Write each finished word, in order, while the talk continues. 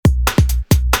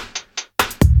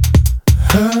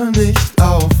Hör nicht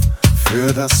auf,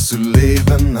 für das zu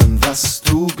leben, an was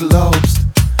du glaubst.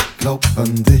 Glaub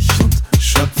an dich und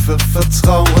schöpfe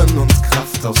Vertrauen und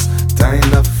Kraft aus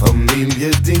deiner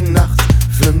Familie, die Nacht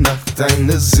für Nacht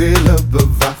deine Seele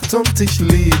bewacht und dich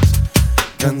liebt.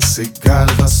 Ganz egal,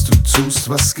 was du tust,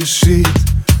 was geschieht,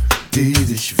 die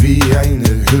dich wie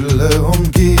eine Hülle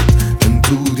umgibt. Wenn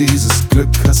du dieses Glück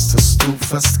hast, hast du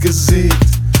fast gesiegt,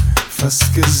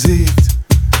 fast gesiegt.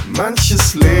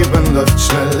 Manches Leben läuft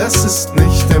schnell, es ist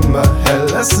nicht immer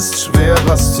hell. Es ist schwer,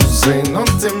 was zu sehen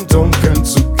und im Dunkeln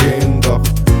zu gehen. Doch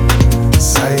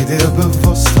sei dir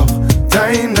bewusst, auch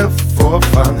deine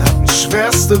Vorfahren hatten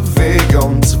schwerste Wege.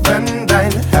 Und wenn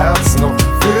dein Herz noch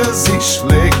für sie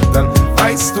schlägt, dann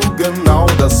weißt du genau,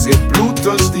 dass ihr Blut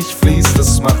durch dich fließt.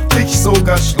 Es macht dich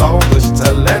sogar schlau durch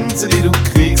Talente, die du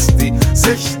kriegst, die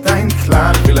sich dein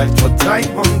Clan vielleicht vor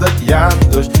 300 Jahren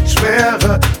durch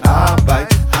schwere Arbeit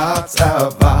hart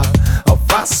erwarb. Auf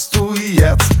was du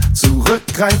jetzt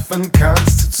zurückgreifen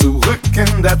kannst, zurück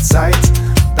in der Zeit,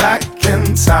 back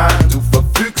in time. Du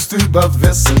verfügst über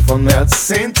Wissen von mehr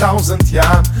als 10.000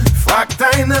 Jahren. Frag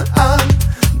deine an,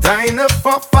 deine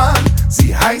Vorfahren,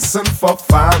 sie heißen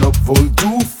Vorfahren, obwohl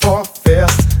du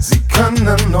vorfährst. Sie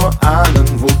können nur ahnen,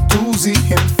 wo du sie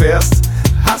hinfährst.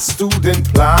 Hast du den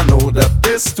Plan oder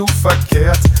bist du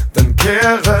verkehrt? Dann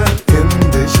kehre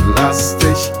in dich, lass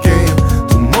dich gehen.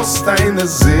 Du musst deine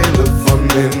Seele von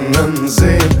innen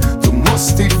sehen. Du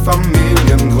musst die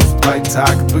Familiengruft bei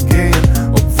Tag begehen.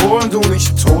 Obwohl du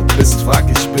nicht tot bist, frag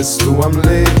ich, bist du am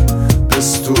Leben?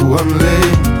 Bist du am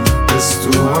Leben? Bist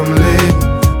du am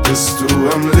Leben? Bist du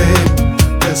am Leben?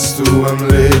 Bist du am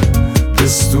Leben?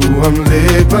 Bist du am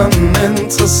Leben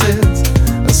interessiert?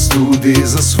 Hast du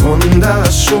dieses Wunder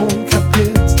schon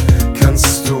kapiert?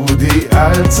 Kannst du die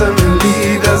alten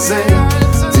Lieder sehen,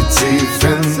 die tief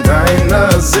in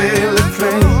deiner Seele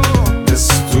klingen?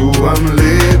 Bist du am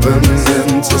Leben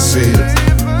interessiert?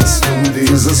 Hast du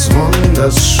dieses Wunder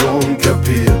schon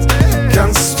kapiert?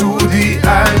 Kannst du die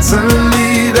alten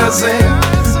Lieder sehen,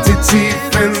 die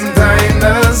tief in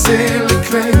deiner Seele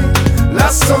klingen?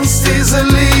 Lasst uns diese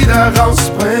Lieder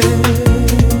rausbringen.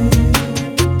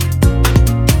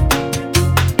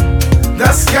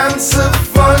 Das ganze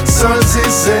Volk soll sie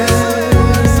sehen.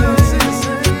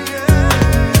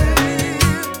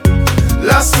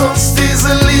 Lasst uns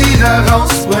diese Lieder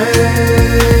rausbringen.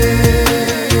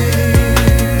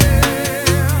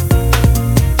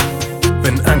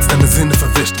 Wenn Angst deine Sinne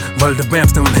verwischt, weil du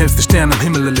wärmst und hältst die Sterne am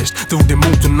Himmel erlischt, du den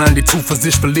Mut und all die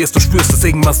Zuversicht verlierst, du spürst, dass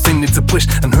irgendwas in dir zerbricht,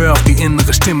 dann hör auf die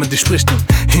innere Stimme, die spricht und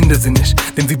hinder sie nicht,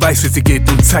 denn sie weiß, wie sie geht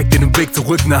und zeigt dir den Weg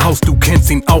zurück nach Haus. Du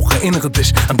kennst ihn auch, erinnere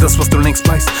dich an das, was du längst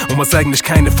weißt und was eigentlich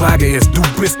keine Frage ist. Du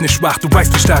bist nicht schwach, du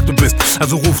weißt, wie stark du bist,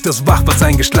 also ruf das wach, was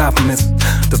eingeschlafen ist.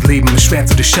 Das Leben ist schwer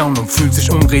zu durchschauen und fühlt sich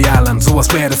unreal an, so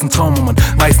als wäre das ein Traum und man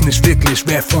weiß nicht wirklich,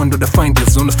 wer Freund oder Feind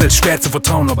ist und es fällt schwer zu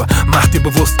vertrauen, aber mach dir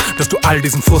bewusst, dass du all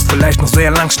diesen Frust vielleicht noch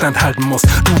sehr lang standhalten musst.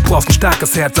 Du brauchst ein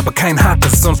starkes Herz, aber kein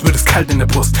hartes, sonst wird es kalt in der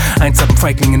Brust. Eins haben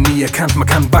Feiglinge nie erkannt, man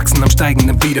kann wachsen am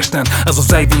steigenden Widerstand. Also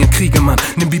sei wie ein Kriegermann,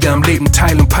 nimm wieder am Leben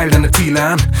teil und peil deine Ziele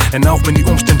an. Denn auch wenn die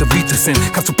Umstände widrig sind,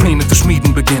 kannst du Pläne zu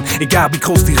schmieden beginnen. Egal wie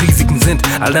groß die Risiken sind,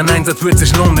 all dein Einsatz wird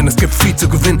sich lohnen, denn es gibt viel zu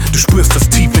gewinnen. Du spürst das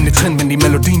tief in dir drin, wenn die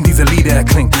Melodien dieser Lieder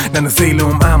erklingen. Deine Seele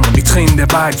umarmen und die Tränen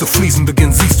der Wahrheit zu fließen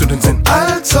beginnen, siehst du den Sinn.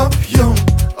 Alt ob jung,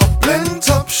 ob blind,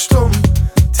 ob stumm,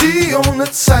 die ohne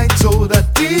Zeit oder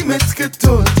die mit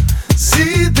Geduld.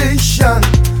 Sieh dich an,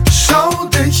 schau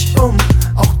dich um,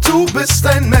 auch du bist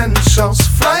ein Mensch aus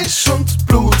Fleisch und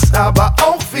Blut, aber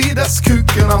auch wie das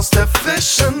Küken aus der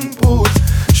frischen Brut.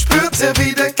 Spürt er,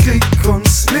 wie der Krieg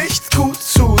uns nicht gut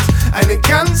tut? Eine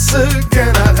ganze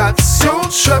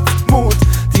Generation schöpft Mut,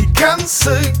 die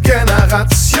ganze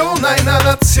Generation einer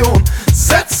Nation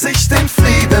setzt sich den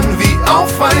Frieden wie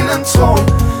auf einen Thron.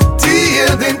 Die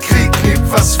ihr den Krieg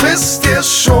liebt, was wisst ihr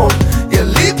schon? Ihr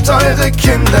liebt eure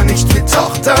Kinder nicht wie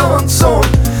Tochter und Sohn.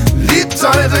 Liebt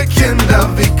eure Kinder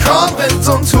wie Korn, Wind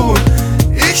und Huhn.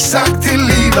 Ich sag, die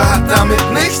Liebe hat damit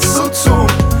nichts zu tun.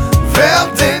 Wer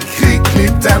den Krieg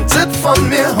liebt, erntet von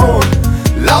mir Hohn.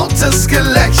 Lautes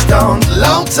Gelächter und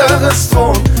lauteres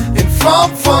Ton in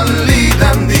Form von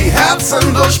Liedern, die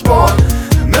Herzen durchbohren.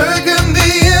 Mögen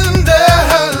die in der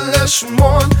Hölle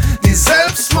schmoren, die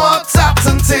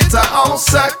Selbstmordattentäter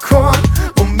auserkoren,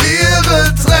 um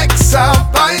ihre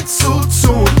Drecksarbeit zu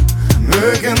tun.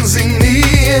 Mögen sie nie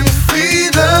in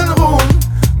Frieden ruhen.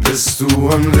 Bist du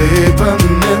am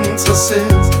Leben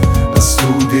interessiert? Hast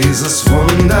du dieses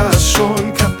Wunder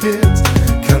schon kapiert?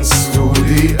 Kannst du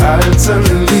die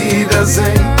alten Lieder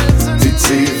singen, die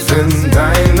tief in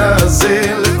deiner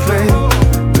Seele klingen?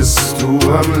 Bist du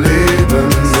am Leben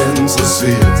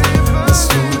interessiert? Hast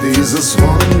dieses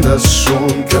Wunder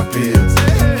schon kapiert?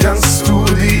 Kannst du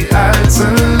die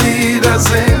alten Lieder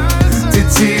singen, die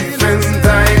tief in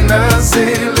deiner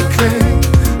Seele klingen?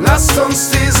 Lasst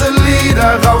uns diese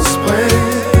Lieder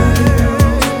rausbringen.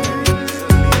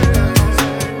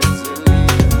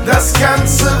 Das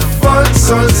ganze Volk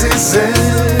soll sie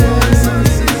singen.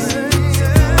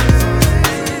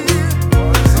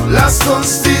 Lasst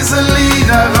uns diese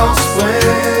Lieder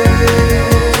rausbringen.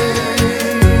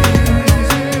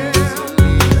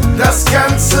 Das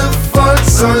ganze Volk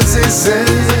soll sie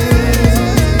singen.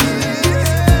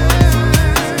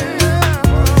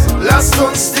 Lasst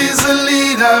uns diese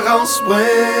Lieder rausbringen.